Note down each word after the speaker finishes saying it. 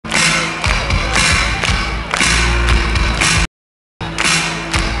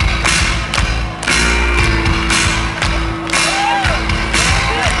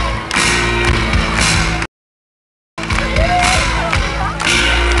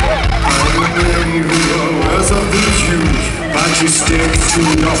you stick to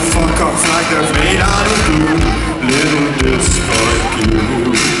your fuck-ups like they're made out of glue. Little Dysfunk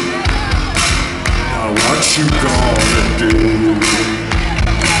you. Now what you gonna do?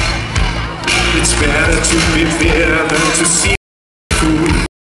 It's better to be bitter than to see food.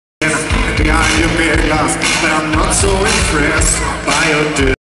 Behind your big glass, but I'm not so impressed by your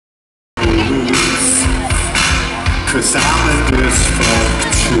disuse. 'Cause I'm a Dysfunk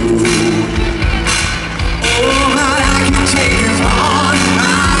too. Oh, I can take you on,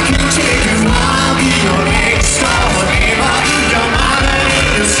 I can take you on. I'll be your next door neighbor, your mother and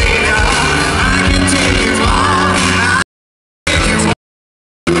your savior. I can take you on, I can take you on.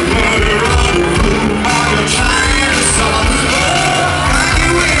 The murder on the roof of your China song. Oh, I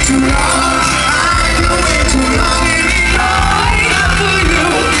can wait too long, I can wait too long. And be calling out for you,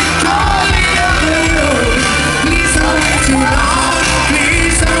 calling out for you. Please don't wait too long,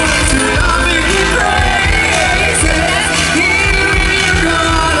 please don't wait too long. Make me pray.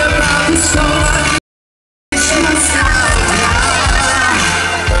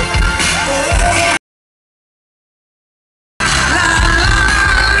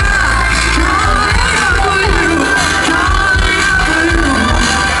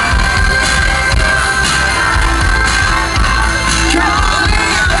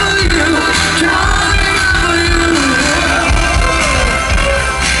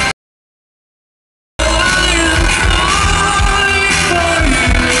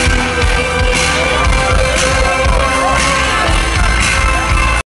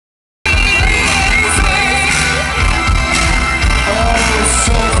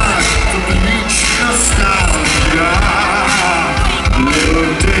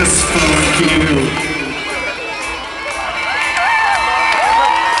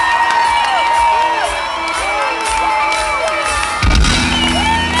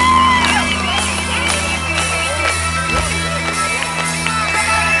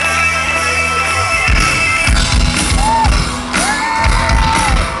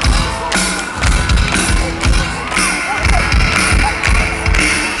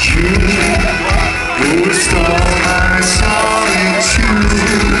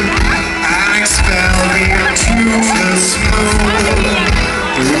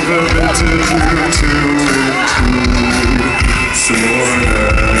 So I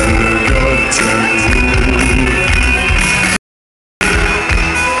gotta go down.